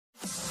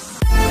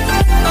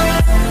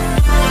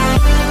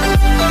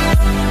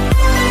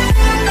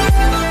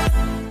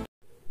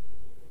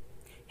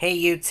Hey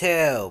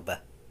YouTube,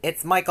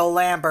 it's Michael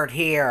Lambert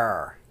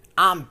here.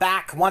 I'm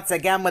back once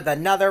again with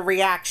another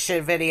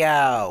reaction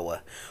video.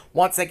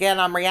 Once again,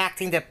 I'm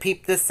reacting to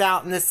Peep This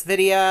Out in this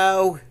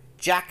video.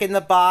 Jack in the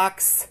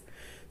Box,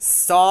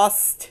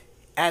 sauced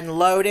and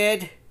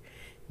loaded,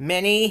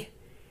 mini,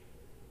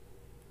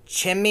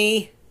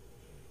 Chimi,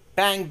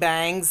 Bang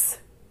Bangs,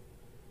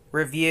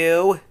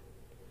 review.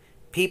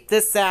 Peep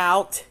This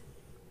Out.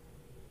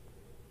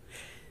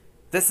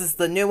 This is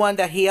the new one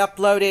that he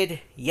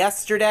uploaded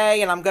yesterday,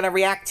 and I'm going to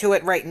react to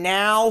it right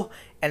now.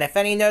 And if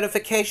any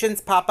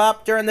notifications pop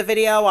up during the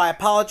video, I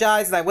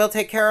apologize, and I will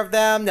take care of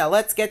them. Now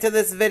let's get to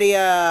this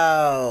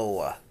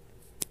video.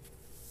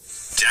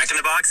 Jack in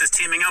the Box is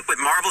teaming up with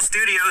Marvel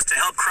Studios to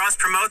help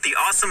cross-promote the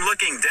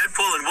awesome-looking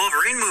Deadpool and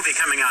Wolverine movie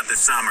coming out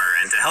this summer.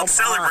 And to help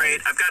celebrate,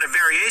 I've got a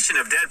variation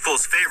of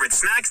Deadpool's favorite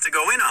snacks to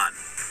go in on.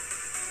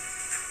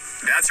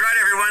 That's right,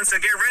 everyone, so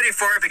get ready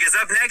for it, because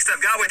up next I've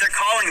got what they're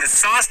calling the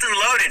Sauced and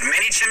Loaded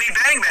Mini Chimi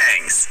Bang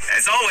Bangs.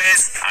 As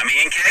always, I'm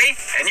Ian K,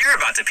 and you're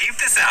about to peep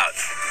this out.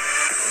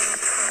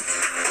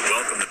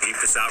 Welcome to Peep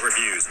This Out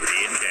Reviews with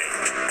Ian K.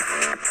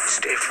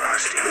 Stay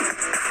frosty.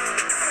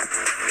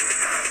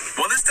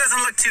 Well, this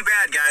doesn't look too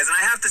bad, guys, and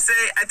I have to say,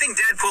 I think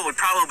Deadpool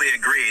would probably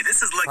agree.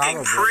 This is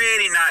looking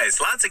pretty nice.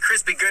 Lots of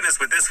crispy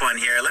goodness with this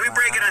one here. Let me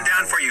break it on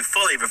down for you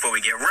fully before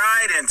we get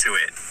right into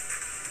it.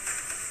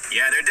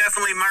 Yeah, they're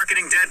definitely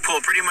marketing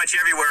Deadpool pretty much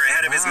everywhere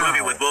ahead of his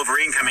movie with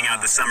Wolverine coming out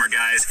this summer,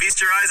 guys.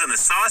 Feast your eyes on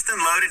the sauced and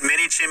loaded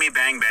mini Chimi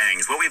Bang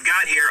Bangs. What we've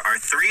got here are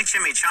 3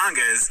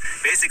 chimichangas,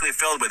 basically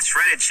filled with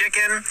shredded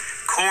chicken,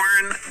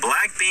 corn,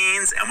 black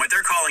beans, and what they're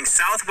calling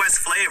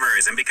Southwest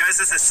flavors. And because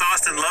this is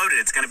sauced and loaded,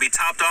 it's going to be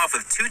topped off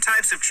with 2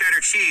 types of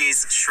cheddar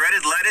cheese,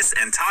 shredded lettuce,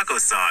 and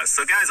taco sauce.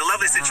 So, guys, a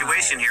lovely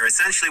situation here.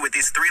 Essentially, with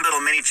these 3 little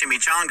mini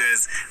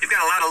chimichangas, you've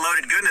got a lot of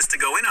loaded goodness to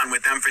go in on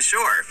with them for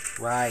sure.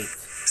 Right.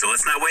 So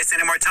let's not waste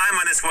any more time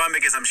on this one,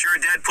 because I'm sure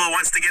Deadpool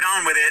wants to get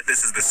on with it.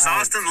 This is the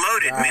sauced and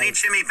loaded mini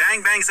Chimi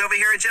Bang Bangs over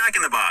here at Jack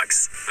in the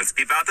Box. Let's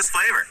peep out this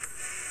flavor.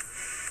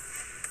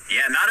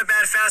 Yeah, not a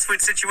bad fast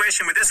food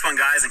situation with this one,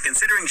 guys. And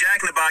considering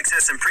Jack in the Box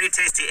has some pretty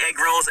tasty egg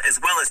rolls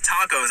as well as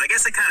tacos, I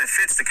guess it kind of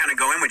fits to kind of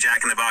go in with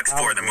Jack in the Box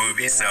for the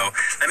movie. So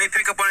let me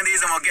pick up one of these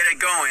and we'll get it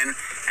going.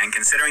 And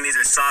considering these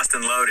are sauced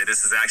and loaded,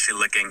 this is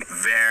actually looking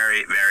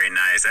very, very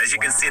nice. As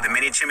you can see, the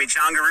mini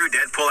chimichangaroo,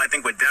 Deadpool, I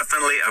think, would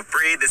definitely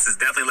agree. This is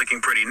definitely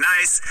looking pretty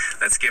nice.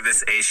 Let's give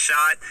this a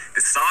shot.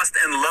 The sauced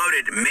and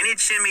loaded mini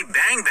Chimi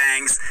Bang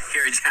Bangs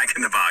here at Jack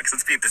in the Box.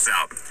 Let's peep this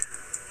out.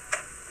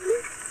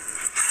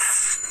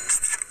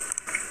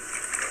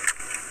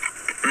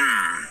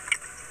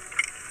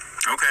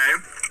 Okay.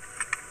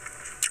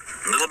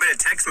 A little bit of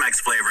Tex-Mex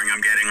flavoring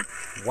I'm getting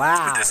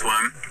with this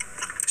one.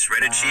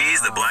 Shredded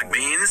cheese, the black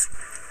beans,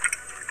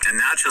 and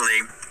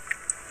naturally,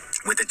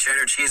 with the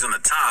cheddar cheese on the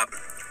top,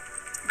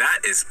 that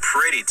is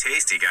pretty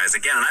tasty, guys.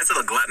 Again, a nice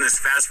little gluttonous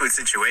fast food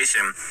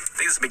situation. I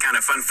think this would be kind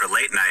of fun for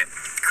late night.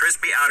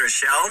 Crispy outer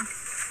shell.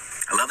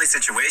 A lovely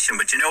situation,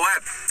 but you know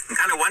what? I'm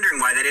kind of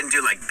wondering why they didn't do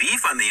like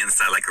beef on the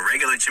inside, like a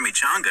regular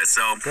chimichanga.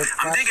 So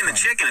I'm digging the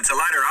chicken. It's a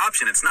lighter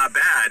option. It's not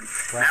bad.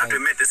 I have to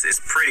admit, this is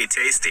pretty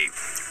tasty.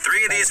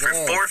 3 of these for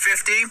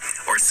 $4.50,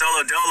 or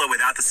solo dolo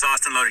without the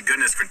sauced and loaded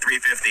goodness for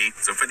 $3.50.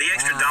 So for the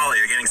extra $1,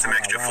 you're getting some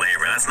extra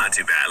flavor. That's not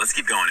too bad. Let's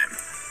keep going in.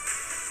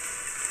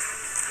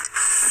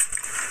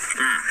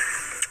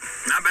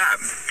 Not bad.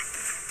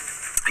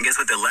 I guess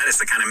with the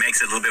lettuce, it kind of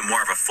makes it a little bit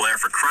more of a flair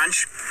for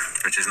crunch,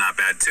 which is not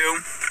bad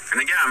too.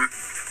 And again,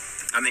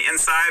 on the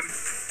inside,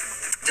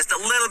 just a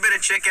little bit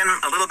of chicken,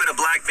 a little bit of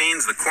black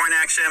beans, the corn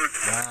action.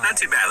 Not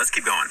too bad. Let's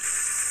keep going.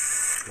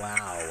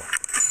 Wow.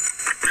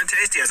 They're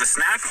tasty as a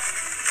snack.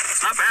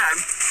 It's not bad.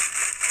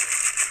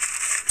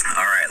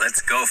 All right,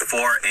 let's go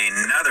for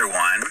another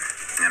one.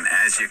 And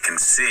as you can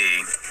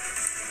see,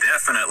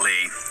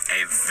 definitely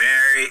a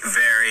very,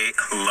 very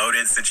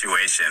loaded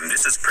situation.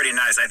 This is pretty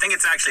nice. I think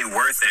it's actually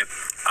worth it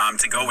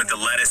to go with the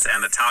lettuce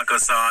and the taco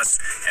sauce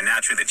and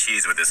naturally the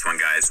cheese with this one,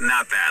 guys.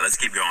 Not bad. Let's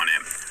keep going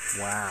in.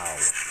 Wow.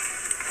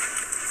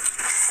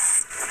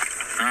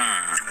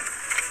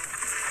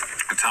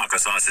 The taco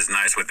sauce is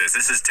nice with this.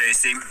 This is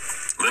tasty.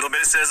 A little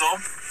bit of sizzle.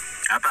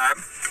 Not bad.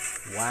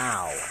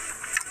 Wow.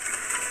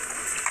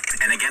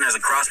 And again, as a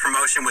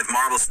cross-promotion with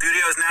Marvel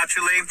Studios,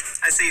 naturally,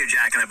 I see you,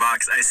 Jack in the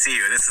Box. I see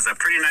you. This is a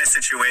pretty nice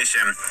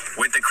situation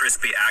with the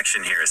crispy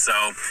action here. So,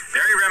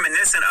 very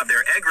reminiscent of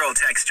their egg roll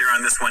texture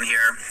on this one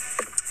here,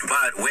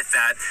 but with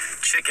that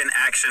chicken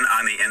action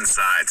on the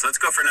inside. So let's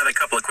go for another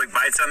couple of quick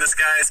bites on this,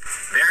 guys.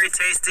 Very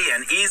tasty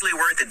and easily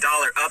worth $1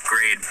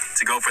 upgrade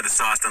to go for the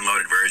sauced and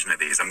loaded version of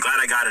these. I'm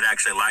glad I got it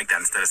actually like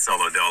that instead of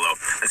solo dolo.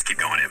 Let's keep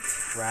going in.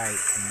 Right.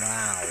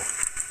 Wow.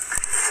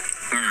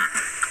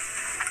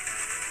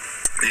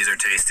 These are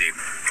tasty.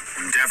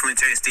 Definitely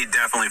tasty,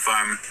 definitely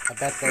fun. I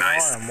bet they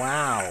are.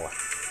 Wow.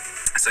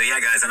 So yeah,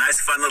 guys, a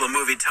nice fun little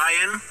movie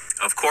tie-in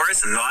of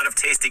course, and a lot of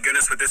tasty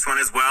goodness with this one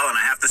as well. And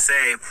I have to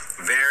say,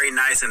 very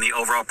nice in the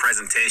overall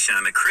presentation.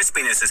 And the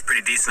crispiness is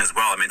pretty decent as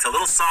well. I mean, it's a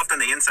little soft on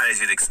the inside as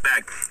you'd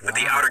expect, but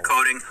the outer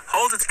coating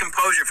holds its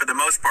composure for the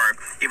most part,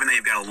 even though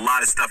you've got a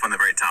lot of stuff on the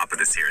very top of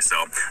this here. So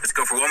let's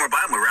go for one more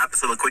bite and we'll wrap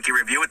this little quickie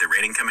review with the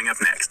rating coming up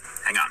next.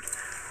 Hang on.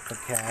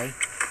 Okay.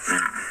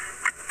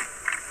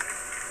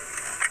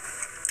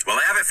 Well,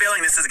 I have a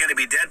feeling this is going to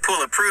be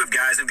Deadpool approved,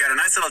 guys. We've got a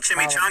nice little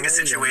chimichanga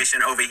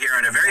situation over here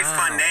and a very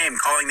fun name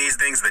calling these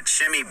things the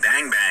Chimi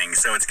Bang Bang.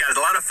 So it's got a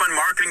lot of fun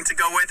marketing to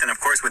go with. And of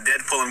course, with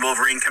Deadpool and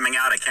Wolverine coming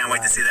out, I can't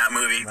wait to see that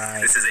movie.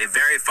 This is a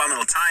very fun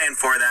little tie-in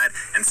for that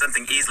and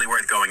something easily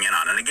worth going in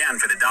on. And again,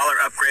 for the $1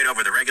 upgrade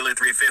over the regular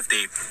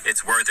 $3.50,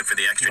 it's worth it for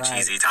the extra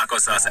cheesy taco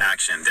sauce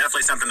action.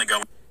 Definitely something to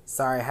go.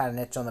 Sorry, I had an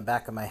itch on the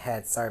back of my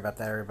head. Sorry about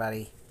that,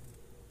 everybody.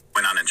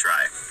 Went on and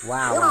try.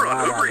 Wow. Order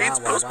on Uber Eats,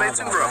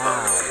 Postmates, and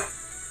Grubhub.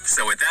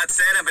 So with that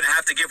said, I'm going to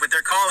have to give what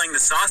they're calling the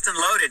sauced and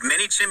loaded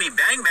mini Chimi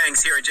Bang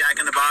Bangs here at Jack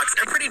in the Box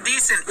a pretty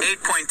decent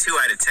 8.2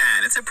 out of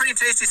 10. It's a pretty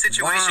tasty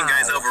situation,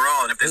 guys,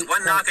 overall. And if there's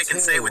one knock I can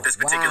say with this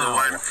particular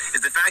one is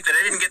the fact that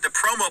I didn't get the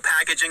promo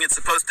packaging it's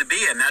supposed to be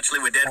in.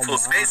 Naturally, with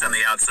Deadpool's face on the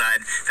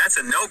outside, that's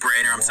a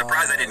no-brainer. I'm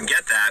surprised I didn't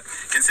get that.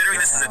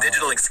 Considering this is a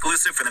digital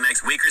exclusive for the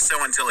next week or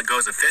so until it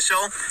goes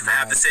official, I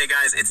have to say,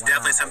 guys, it's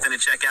definitely something to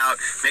check out.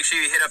 Make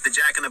sure you hit up the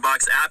Jack in the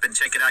Box app and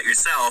check it out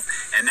yourself.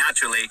 And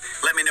naturally,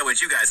 let me know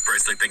what you guys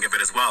personally think of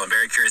it as well. I'm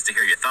very curious to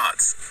hear your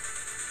thoughts.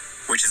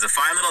 Which is a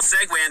fine little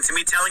segue into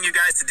me telling you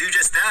guys to do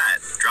just that.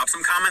 Drop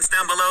some comments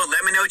down below.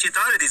 Let me know what you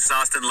thought of these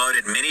sauced and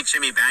loaded mini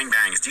Chimi Bang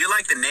Bangs. Do you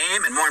like the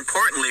name? And more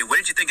importantly, what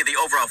did you think of the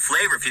overall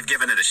flavor if you've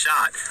given it a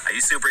shot? Are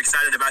you super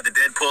excited about the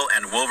Deadpool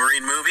and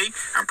Wolverine movie?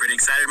 I'm pretty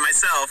excited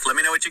myself. Let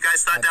me know what you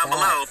guys thought down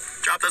below.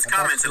 Drop those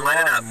comments and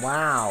light it up.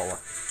 Wow.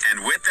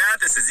 And with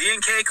that, this is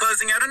Ian K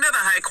closing out another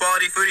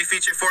high-quality foodie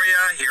feature for you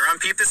here on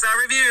Peep This Out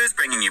Reviews,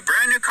 bringing you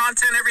brand new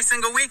content every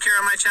single week here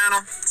on my channel.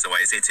 So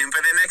why you stay tuned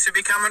for the next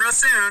review coming real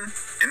soon.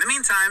 In the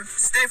meantime,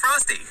 stay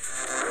frosty.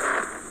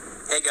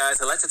 Hey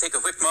guys, I'd like to take a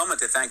quick moment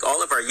to thank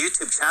all of our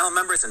YouTube channel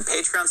members and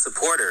Patreon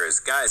supporters.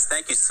 Guys,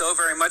 thank you so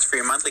very much for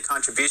your monthly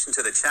contribution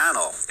to the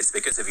channel. It's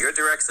because of your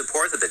direct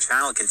support that the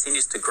channel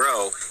continues to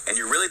grow, and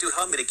you really do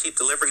help me to keep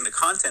delivering the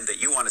content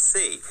that you want to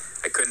see.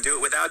 I couldn't do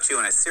it without you,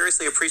 and I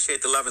seriously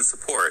appreciate the love and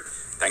support.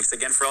 Thanks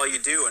again for all you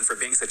do and for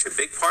being such a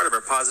big part of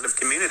our positive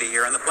community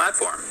here on the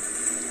platform.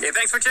 Hey,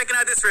 thanks for checking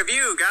out this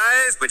review,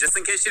 guys. But just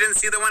in case you didn't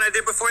see the one I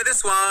did before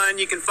this one,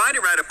 you can find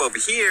it right up over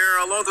here,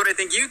 along with what I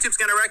think YouTube's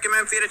going to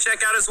recommend for you to check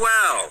out as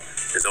well.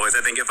 As always,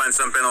 I think you'll find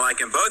something I like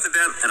in both of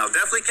them, and I'll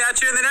definitely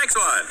catch you in the next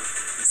one.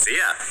 See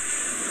ya.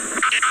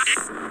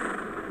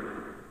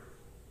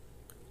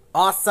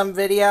 Awesome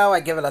video.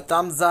 I give it a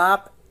thumbs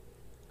up.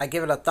 I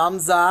give it a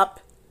thumbs up.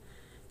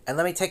 And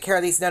let me take care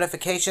of these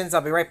notifications. I'll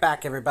be right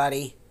back,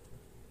 everybody.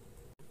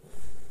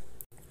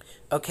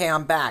 Okay,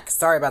 I'm back.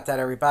 Sorry about that,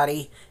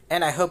 everybody.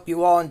 And I hope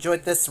you all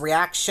enjoyed this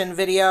reaction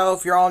video.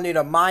 If you're all new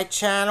to my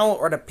channel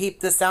or to Peep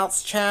This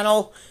Out's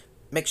channel,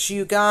 make sure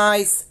you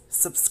guys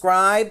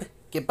subscribe.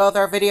 Give both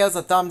our videos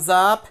a thumbs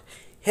up.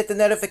 Hit the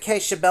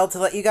notification bell to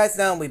let you guys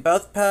know when we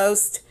both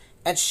post.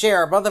 And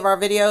share both of our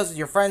videos with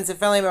your friends and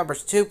family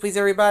members too, please,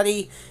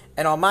 everybody.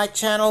 And on my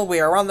channel, we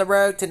are on the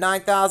road to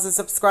 9,000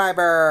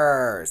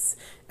 subscribers.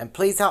 And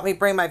please help me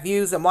bring my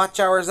views and watch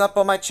hours up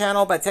on my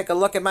channel by taking a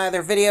look at my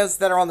other videos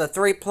that are on the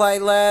 3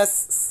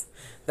 playlists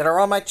that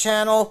are on my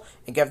channel.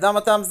 And give them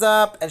a thumbs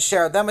up and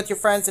share them with your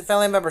friends and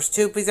family members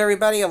too, please,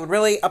 everybody. I would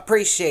really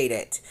appreciate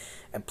it.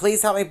 And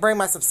please help me bring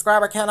my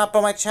subscriber count up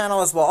on my channel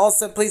as well.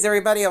 Also, please,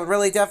 everybody, I would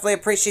really definitely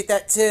appreciate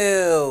that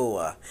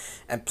too.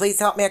 And please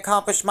help me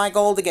accomplish my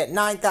goal to get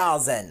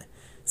 9,000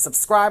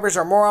 subscribers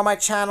or more on my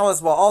channel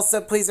as well.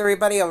 Also, please,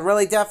 everybody, I would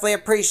really definitely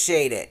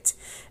appreciate it.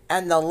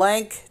 And the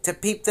link to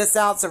Peep This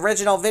Out's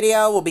original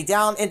video will be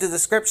down in the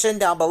description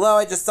down below.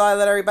 I just thought I'd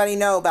let everybody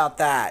know about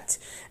that.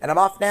 And I'm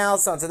off now,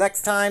 so until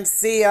next time,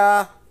 see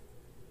ya!